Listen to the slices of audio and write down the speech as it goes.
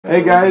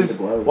Hey guys,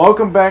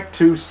 welcome back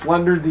to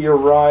Slender the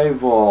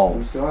Arrival.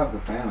 We still have the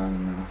fan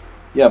on now.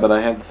 Yeah, but I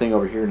have the thing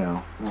over here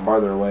now. It's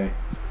farther away.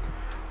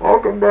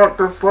 Welcome back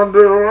to Slender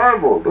the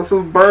Arrival. This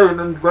is Bane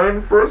and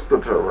Zane first to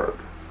turret.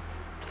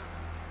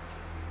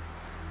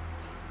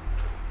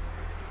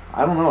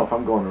 I don't know if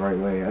I'm going the right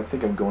way. I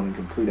think I'm going in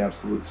complete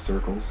absolute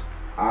circles.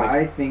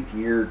 I think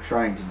you're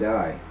trying to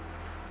die.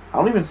 I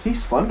don't even see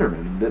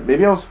Slenderman.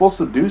 Maybe I was supposed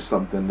to do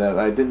something that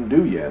I didn't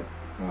do yet.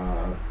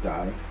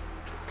 Die.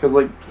 Because,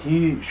 like,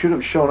 he should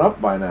have shown up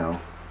by now.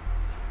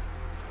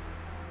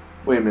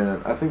 Wait a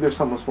minute. I think there's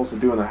something I'm supposed to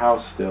do in the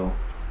house still.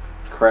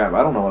 Crap,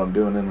 I don't know what I'm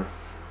doing in the...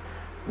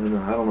 I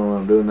don't know what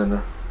I'm doing in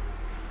the...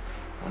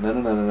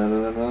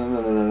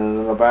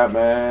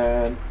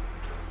 Batman.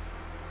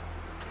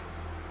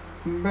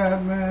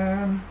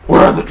 Batman.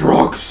 Where are the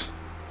drugs?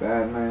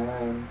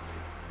 Batman.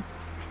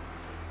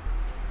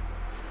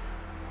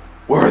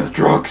 Where are the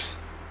drugs?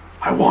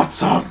 I want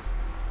some.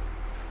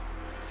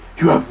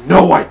 You have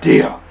no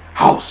idea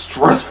how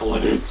stressful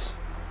it is.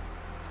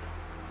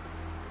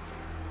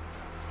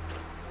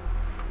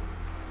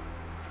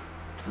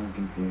 I'm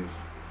confused.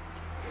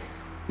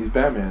 He's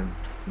Batman.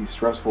 He's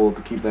stressful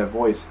to keep that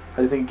voice. How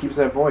do you think he keeps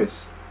that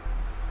voice?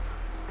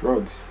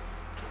 Drugs.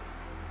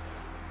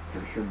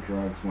 For sure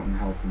drugs wouldn't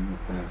help him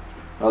with that.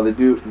 Oh, they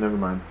do. Never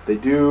mind. They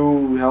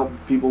do help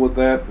people with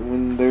that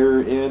when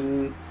they're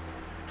in...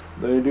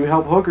 They do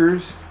help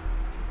hookers.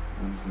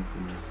 I'm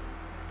confused.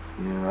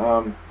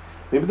 Yeah,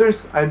 maybe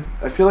there's... I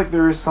feel like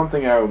there is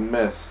something I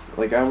missed.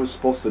 Like, I was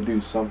supposed to do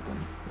something.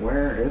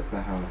 Where is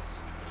the house?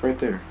 It's right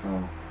there.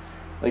 Oh.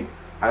 Like,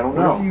 I don't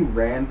know. What if you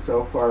ran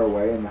so far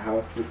away and the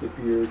house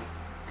disappeared?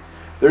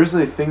 There's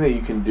a thing that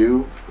you can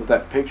do with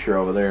that picture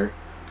over there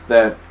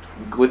that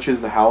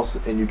glitches the house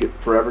and you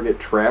forever get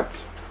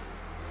trapped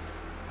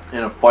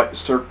in a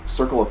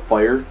circle of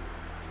fire.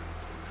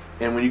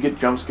 And when you get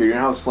jump scared, you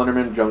know how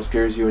Slenderman jump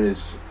scares you and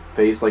his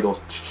face like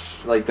goes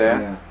like that?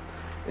 Yeah.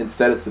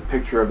 Instead, it's the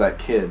picture of that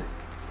kid.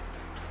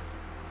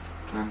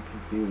 I'm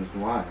confused.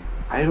 Why?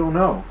 I don't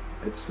know.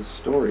 It's the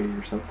story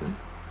or something.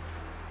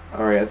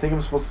 Alright, I think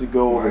I'm supposed to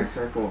go Why over...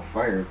 circle of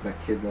fire? Is that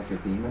kid like a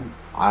demon?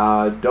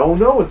 I don't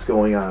know what's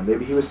going on.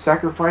 Maybe he was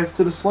sacrificed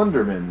to the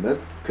Slenderman. That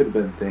could have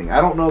been a thing.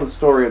 I don't know the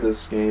story of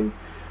this game.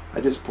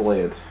 I just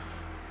play it.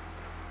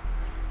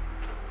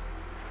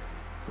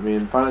 I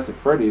mean, Five Nights at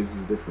Freddy's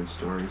is a different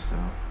story, so...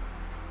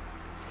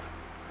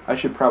 I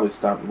should probably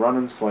stop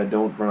running so I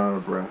don't run out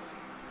of breath.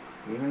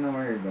 You even know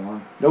where you're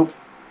going? Nope.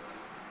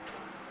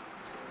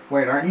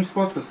 Wait, aren't you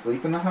supposed to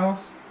sleep in the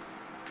house?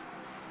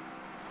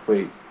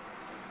 Wait.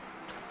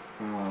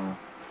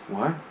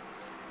 What?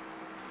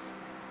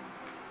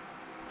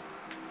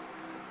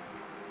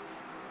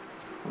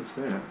 What's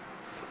that?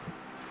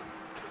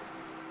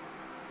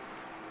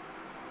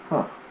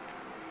 Huh.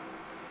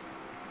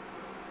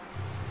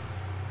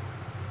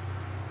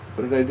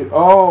 What did I do?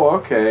 Oh,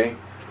 okay.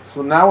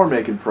 So now we're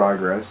making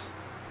progress.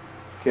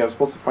 Okay, I was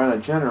supposed to find a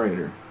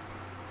generator.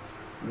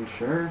 You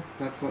sure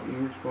that's what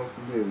you were supposed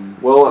to do?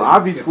 Well,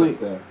 obviously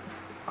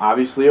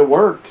it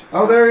worked.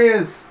 Oh, there he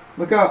is!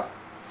 Look up!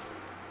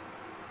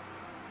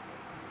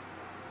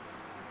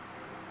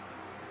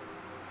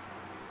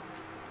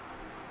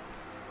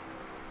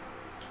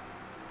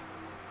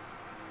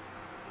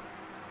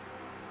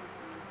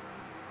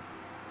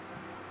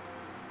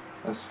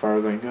 As far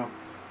as I can go.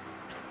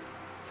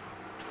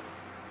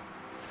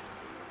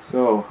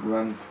 So,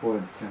 Run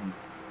towards him.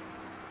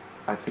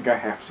 I think I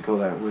have to go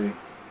that way.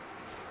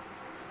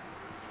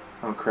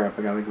 Oh crap,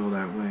 I gotta go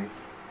that way.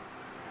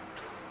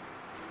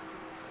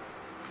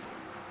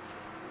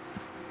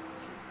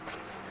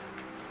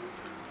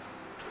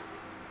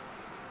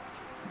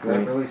 Did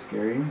that really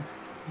scare you?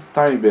 Just a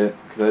tiny bit,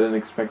 because I didn't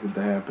expect it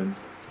to happen.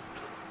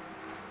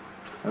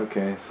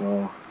 Okay,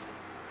 so...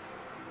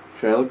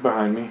 Should I look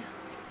behind me?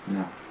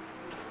 No.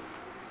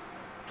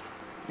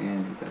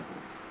 And he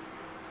doesn't.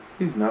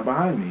 He's not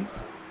behind me.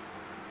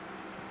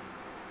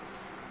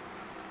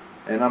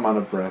 And I'm out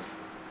of breath.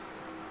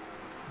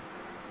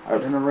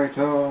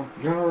 Generator!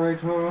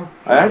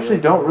 I actually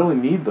don't really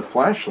need the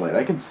flashlight.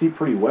 I can see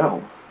pretty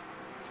well.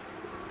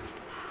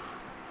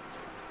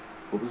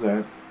 What was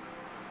that?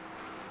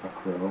 A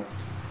crow.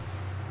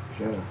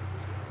 Joe.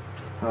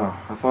 Oh,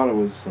 I thought it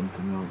was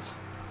something else.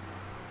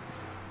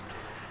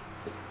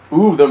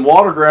 Ooh, them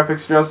water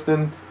graphics,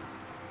 Justin.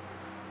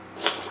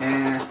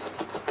 And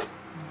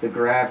the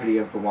gravity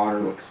of the water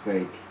looks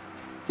fake.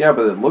 Yeah,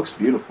 but it looks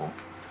beautiful.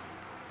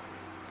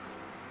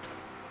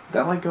 Did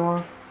that light go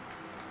off?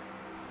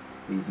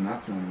 These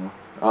nuts went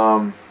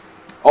off.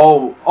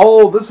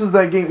 Oh, this is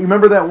that game. You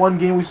remember that one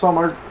game we saw,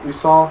 Mark? We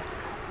saw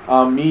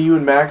me, you,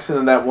 and Maxon,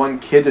 and that one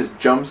kid just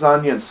jumps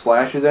on you and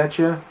slashes at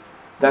you?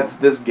 That's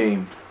this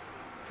game.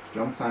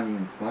 Jumps on you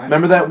and slashes?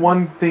 Remember that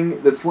one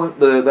thing,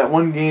 that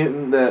one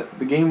game, the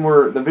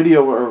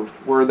video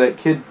where that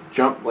kid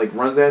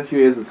runs at you,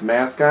 he has this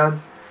mask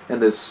on, and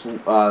this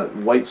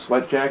white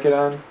sweat jacket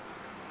on?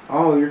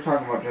 Oh, you're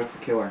talking about Jeff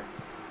the Killer.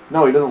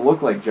 No, he doesn't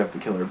look like Jeff the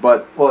Killer,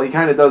 but, well, he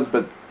kind of does,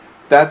 but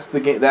that's the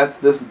game. That's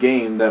this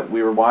game that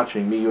we were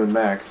watching, me, you, and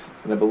Max,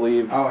 and I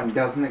believe. Oh, and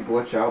doesn't it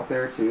glitch out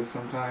there too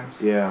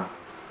sometimes? Yeah,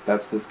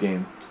 that's this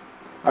game.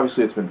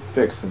 Obviously, it's been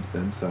fixed since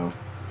then, so.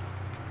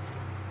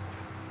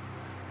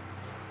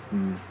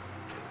 Hmm.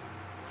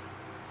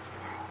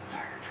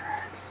 Tire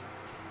tracks.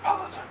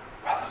 Follow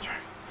the train.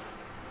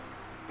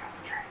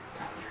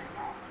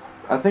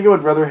 I think I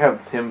would rather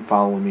have him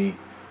follow me.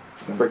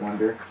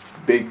 Slender.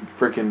 Big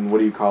frickin' what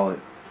do you call it?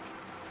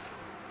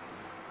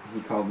 He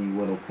called you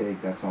Little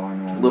Pig, that's all I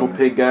know. Little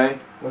Pig guy?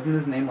 Wasn't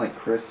his name like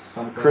Chris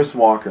something? Chris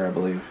Walker, I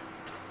believe.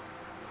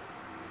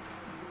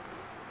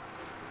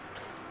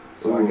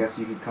 So Ooh. I guess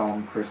you could call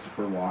him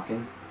Christopher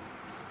Walken.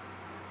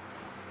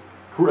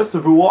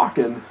 Christopher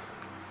Walken.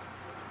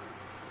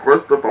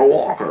 Christopher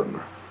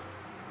Walken.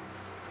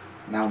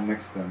 Now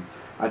mix them.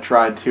 I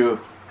tried to.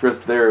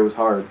 Just there, it was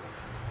hard.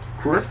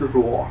 Christopher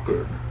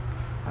Walken.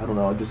 I don't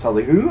know, it just sounds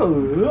like.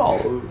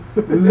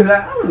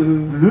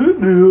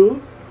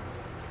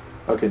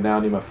 Okay, now I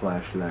need my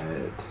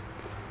flashlight.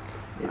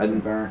 It's a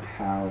burnt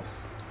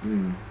house.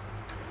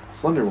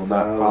 Slender will So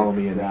not follow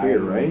me in here,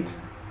 exciting. right?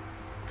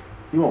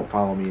 He won't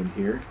follow me in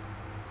here.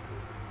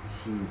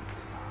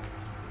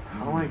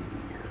 How do I...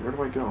 Where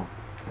do I go?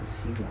 Because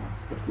he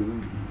wants the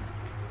booty.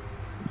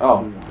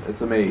 Oh,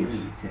 it's a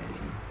maze.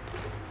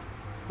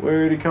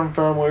 Where'd he come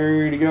from?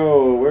 Where'd he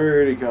go?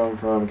 Where'd he come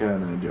from?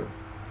 Kinda Joe.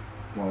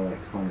 More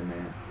like Slender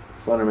Man.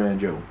 Slenderman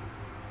Joe.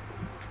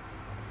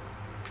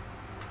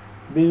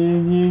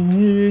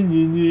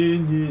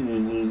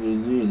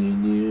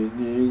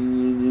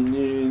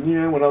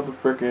 Went out the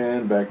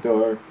frickin' back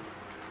door.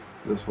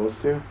 Is it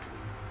supposed to?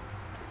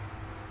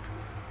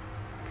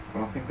 I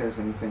don't think there's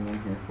anything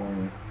in here for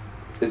you.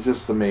 It's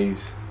just a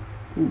maze.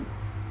 Ooh.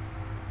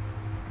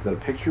 Is that a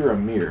picture or a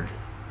mirror?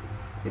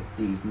 It's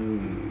these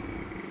new...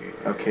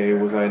 Okay,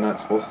 was I not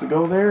supposed to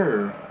go there,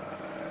 or...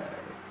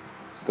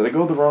 Did I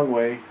go the wrong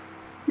way?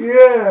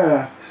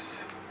 Yeah!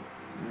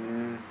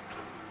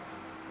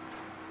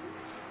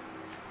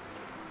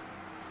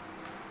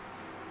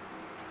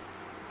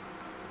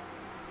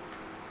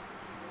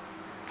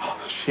 Oh,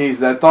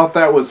 jeez, I thought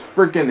that was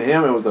freaking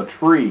him. It was a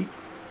tree.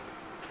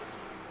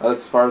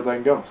 That's as far as I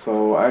can go.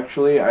 So,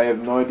 actually, I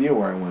have no idea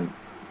where I went.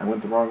 I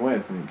went the wrong way, I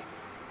think.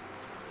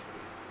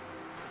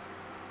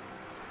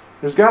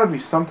 There's got to be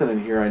something in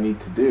here I need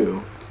to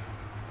do.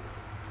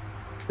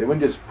 They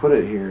wouldn't just put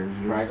it here.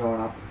 Try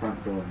going out the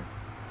front door.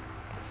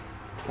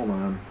 Hold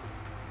on.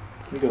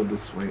 Let me go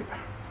this way.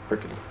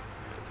 Frickin'.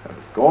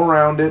 Go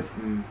around it.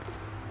 And,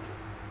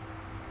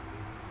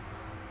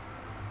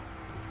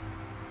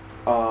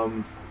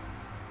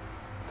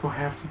 do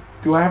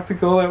I have to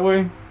go that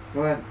way?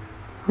 Go ahead.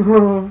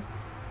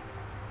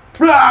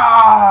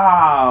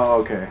 Brah!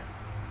 Okay.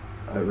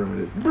 I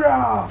ruined it.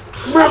 Brah!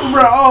 Brah,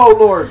 brah, oh,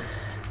 Lord!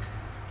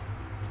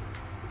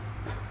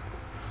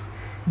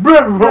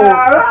 Brah,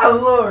 brah, oh,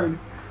 Lord!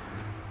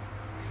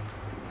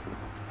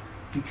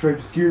 You tried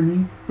to scare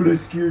me, but I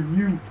scared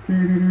you.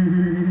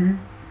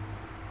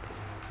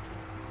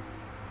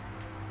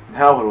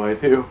 Now what do I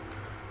do?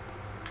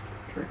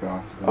 Trick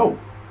off. Oh.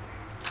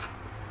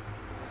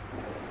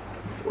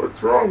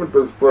 What's wrong with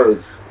this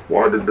place?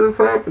 Why did this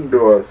happen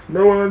to us?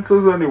 No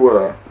answers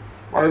anywhere.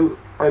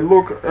 I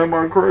look, am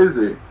I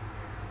crazy?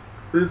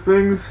 These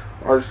things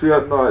I see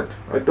at night.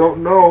 I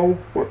don't know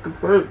what to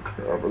think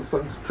ever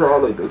since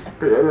Charlie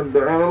disappeared and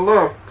Diana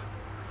left.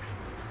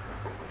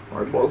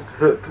 I must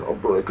hit a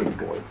breaking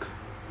point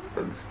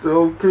and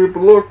still keep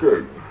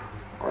looking.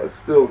 I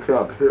still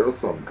can't hear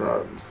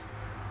sometimes.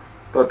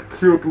 That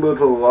cute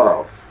little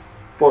laugh.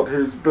 But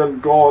he's been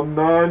gone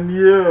 9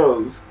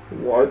 years.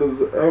 Why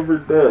does every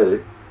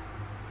day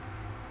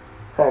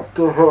have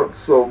to hurt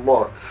so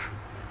much?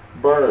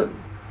 Bane.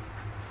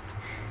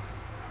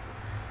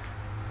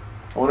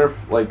 I wonder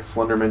if, like,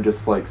 Slenderman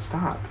just, like,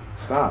 stop.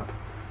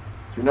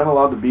 You're not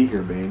allowed to be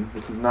here, Bane.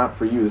 This is not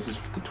for you. This is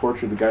to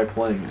torture the guy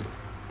playing it.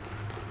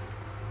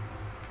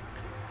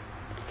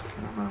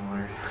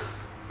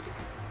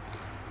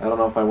 I don't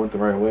know if I went the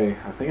right way.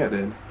 I think I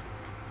did.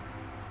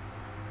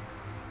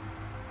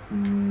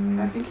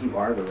 I think you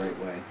are the right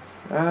way.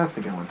 I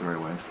think I went the right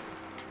way.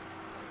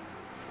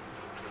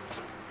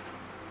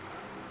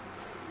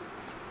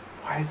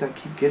 Why does that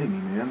keep getting me,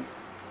 man?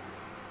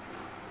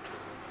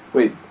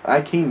 Wait,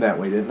 I came that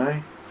way, didn't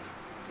I?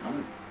 I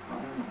don't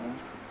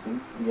know.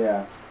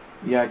 Yeah.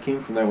 Yeah, I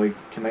came from that way.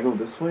 Can I go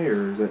this way,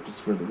 or is that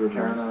just where the river is?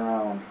 Turn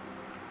around.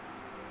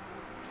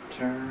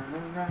 Turn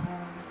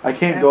around. I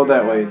can't go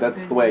that way.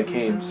 That's the way I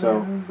came,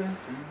 so...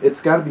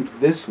 It's gotta be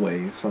this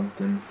way,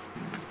 something.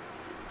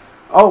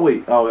 Oh,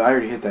 wait. Oh, I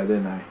already hit that,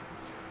 didn't I?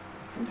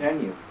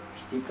 Continue.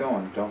 Just keep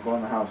going. Don't go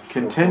in the house. Just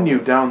Continue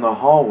down the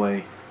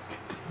hallway.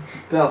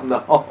 Down the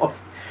hall.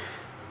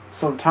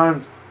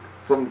 Sometimes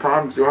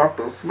you have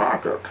to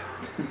smack it.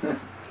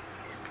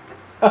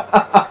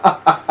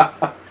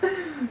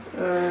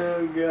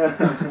 Oh,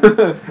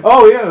 God.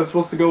 Oh, yeah, I was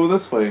supposed to go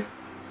this way.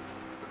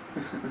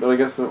 But I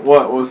guess...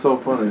 What was so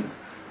funny?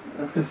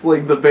 It's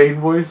like the Bane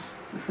voice.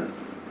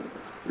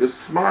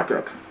 Just smack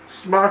it.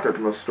 Smack it,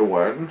 Mr.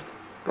 Wayne.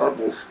 that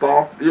will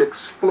stop the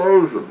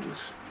explosions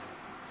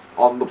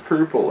on the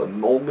people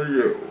and only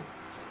you.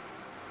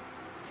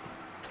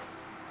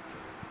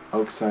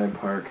 Oakside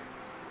Park.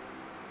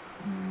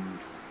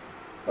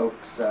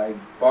 Oakside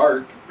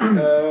Bark.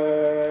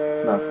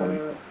 It's not funny.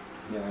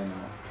 Yeah, I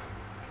know.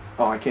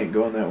 Oh, I can't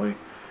go in that way.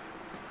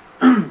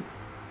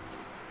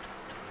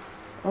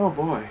 Oh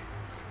boy.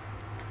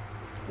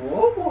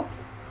 Oh boy.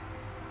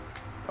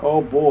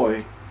 Oh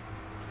boy.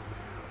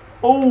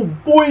 Oh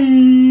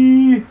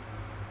boy!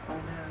 Oh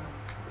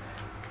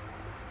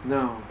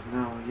No,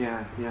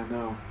 yeah, no.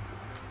 no.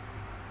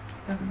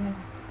 Oh no.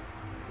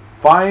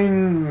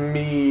 Find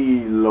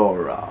me,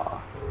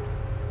 Laura.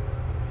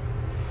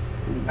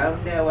 Oh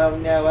no, oh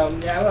no, oh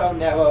no, oh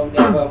no, oh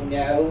no, oh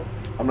no.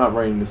 I'm not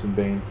writing this in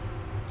Bane.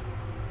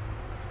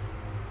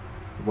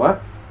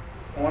 What?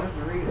 I wanted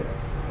to read it.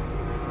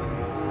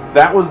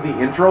 That was the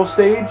intro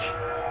stage?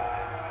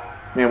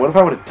 Man, what if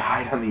I would have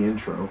died on the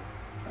intro?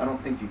 I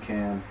don't think you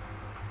can.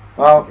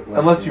 Well, think it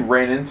lets unless you. you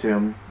ran into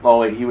him. Oh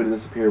wait, he would have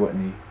disappeared,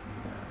 wouldn't he?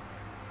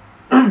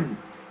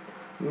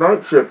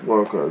 Night shift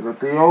workers at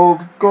the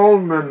old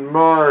Goldman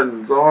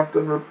mines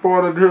often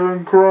reported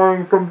hearing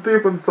crying from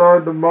deep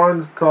inside the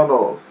mine's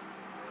tunnels.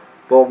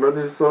 Though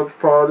many search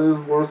parties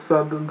were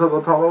sent into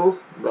the tunnels,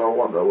 no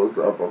one was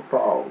ever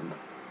found.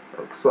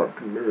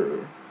 Except me,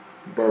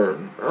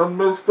 Bane, and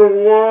Mr.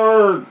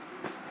 Wayne.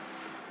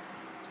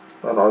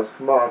 And I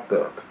smacked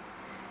it.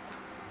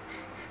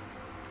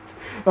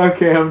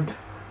 Okay, I'm...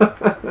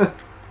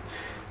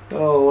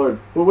 Oh lord.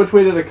 Well, which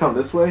way did it come?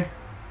 This way?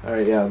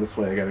 Alright, yeah, this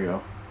way I gotta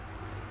go.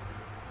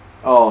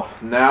 Oh,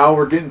 now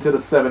we're getting to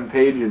the 7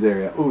 pages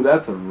area. Ooh,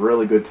 that's a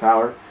really good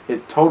tower.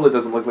 It totally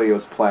doesn't look like it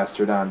was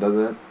plastered on, doesn't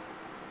it?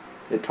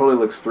 It totally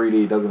looks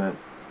 3D, doesn't it?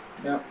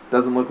 Yeah.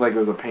 Doesn't look like it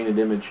was a painted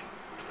image.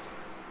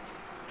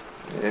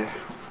 Yeah,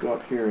 let's go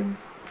up here and...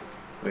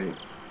 Wait.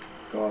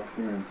 Go up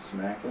here and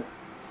smack it.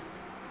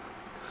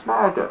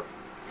 Smack it.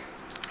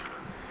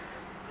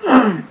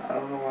 I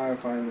don't know why I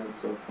find that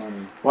so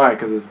funny. Why?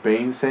 Because it's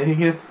Bane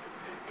saying it?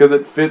 Because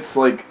it fits,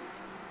 like,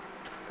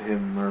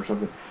 him or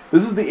something.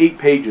 This is the 8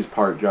 pages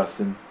part,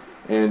 Justin.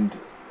 And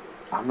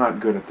I'm not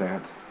good at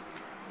that.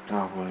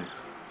 Oh, boy.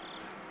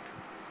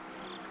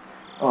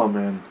 Oh,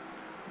 man.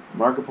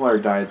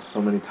 Markiplier died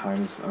so many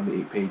times on the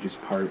 8 pages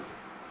part.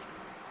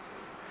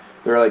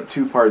 There are, like,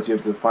 2 parts. You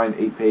have to find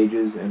 8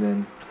 pages, and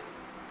then...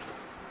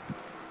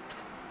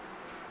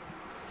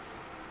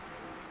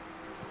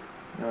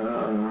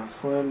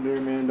 Slender,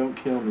 man, don't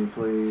kill me,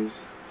 please.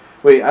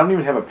 Wait, I don't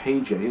even have a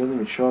page yet. He doesn't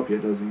even show up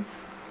yet, does he?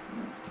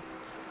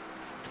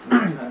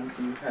 Sometimes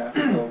you have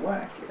to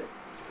whack it.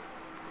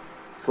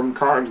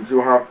 Sometimes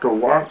you have to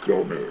whack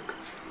your meat.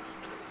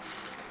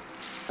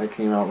 That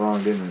came out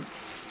wrong, didn't it?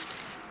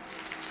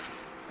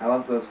 I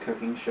love those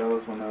cooking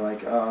shows when they're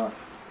like,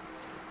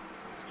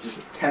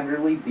 just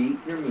tenderly beat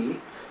your meat.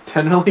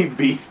 Tenderly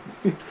beat.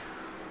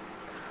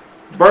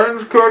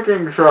 Bane's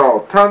cooking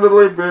show.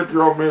 Tenderly beat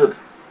your meat.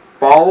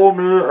 Follow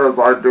me as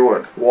I do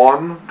it.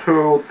 1,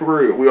 2,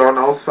 3. We are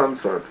now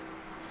censored.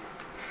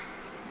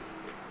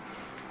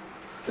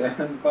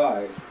 Stand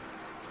by.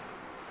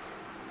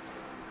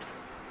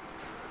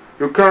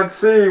 You can't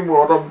see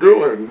what I'm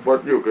doing,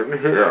 but you can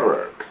hear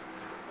it.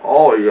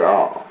 Oh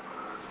yeah.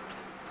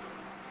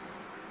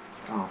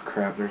 Oh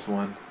crap, there's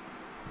one.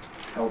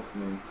 Help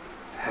me.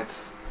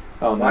 That's...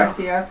 Oh no. Why is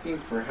he asking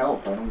for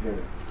help? I don't get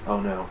it. Oh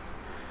no.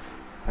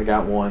 I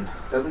got one.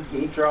 Doesn't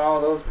he draw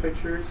all those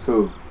pictures?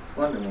 Who?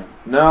 Slenderman.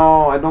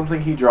 No, I don't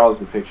think he draws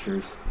the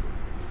pictures.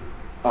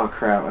 Oh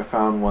crap, I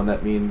found one.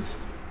 That means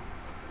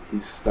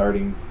he's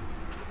starting.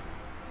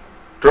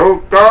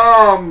 To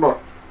come!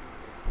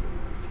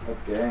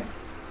 That's gay.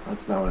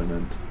 That's not what I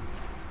meant.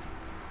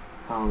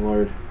 Oh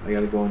lord, I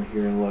gotta go in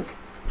here and look.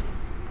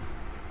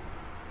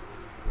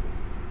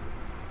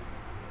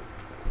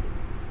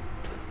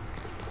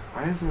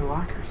 Why is there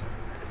lockers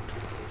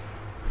everywhere?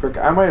 Frick,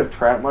 I might have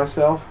trapped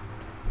myself.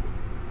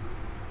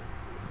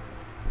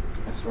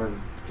 I swear to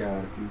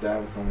God, if you die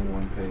with only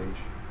 1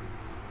 page.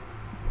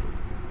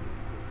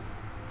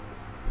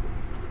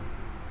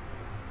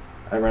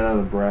 I ran out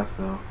of breath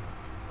though.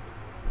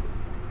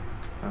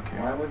 Okay.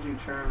 Why would you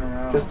turn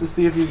around? Just to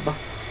see if he's...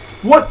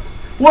 What?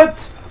 What?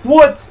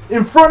 What?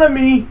 In front of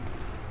me?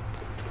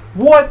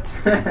 What?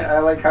 I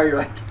like how you're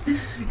like...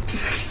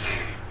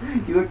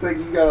 You looked like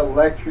you got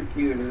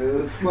electrocuted. It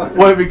was fun.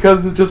 Why?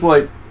 Because it's just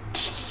like...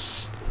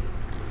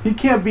 He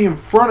can't be in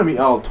front of me.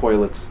 Oh,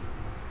 toilets.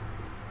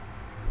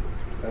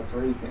 That's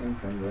where you came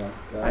from, bro.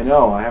 God. I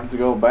know. I have to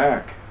go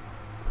back.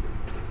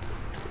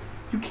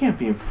 You can't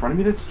be in front of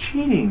me. That's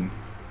cheating.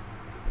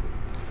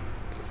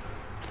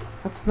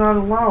 That's not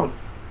allowed.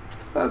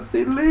 That's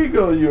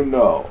illegal, you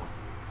know.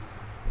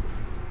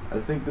 I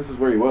think this is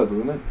where he was,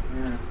 isn't it?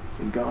 Yeah.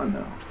 He's gone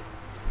now.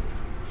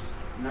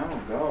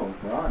 No, go.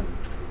 Run.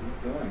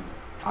 What are you doing?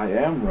 I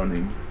am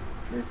running.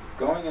 You're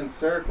going in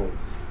circles.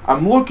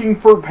 I'm looking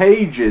for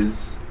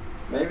pages.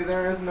 Maybe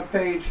there isn't a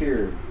page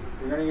here.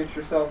 You're gonna get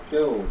yourself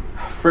killed.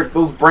 Frick,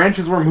 those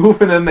branches were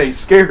moving and they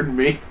scared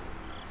me.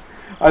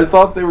 I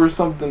thought they were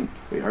something...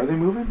 Wait, are they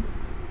moving?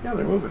 Yeah,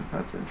 they're moving.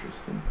 That's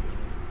interesting.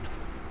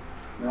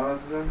 No,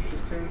 this is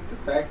interesting.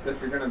 The fact that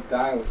you're gonna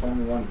die with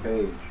only one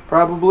page.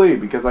 Probably,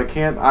 because I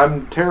can't...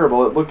 I'm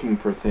terrible at looking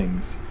for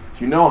things.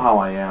 You know how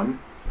I am.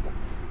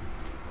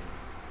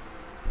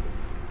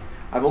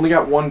 I've only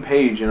got one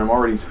page and I'm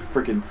already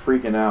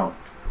freaking out.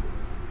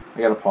 I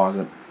gotta pause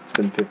it. It's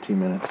been 15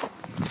 minutes.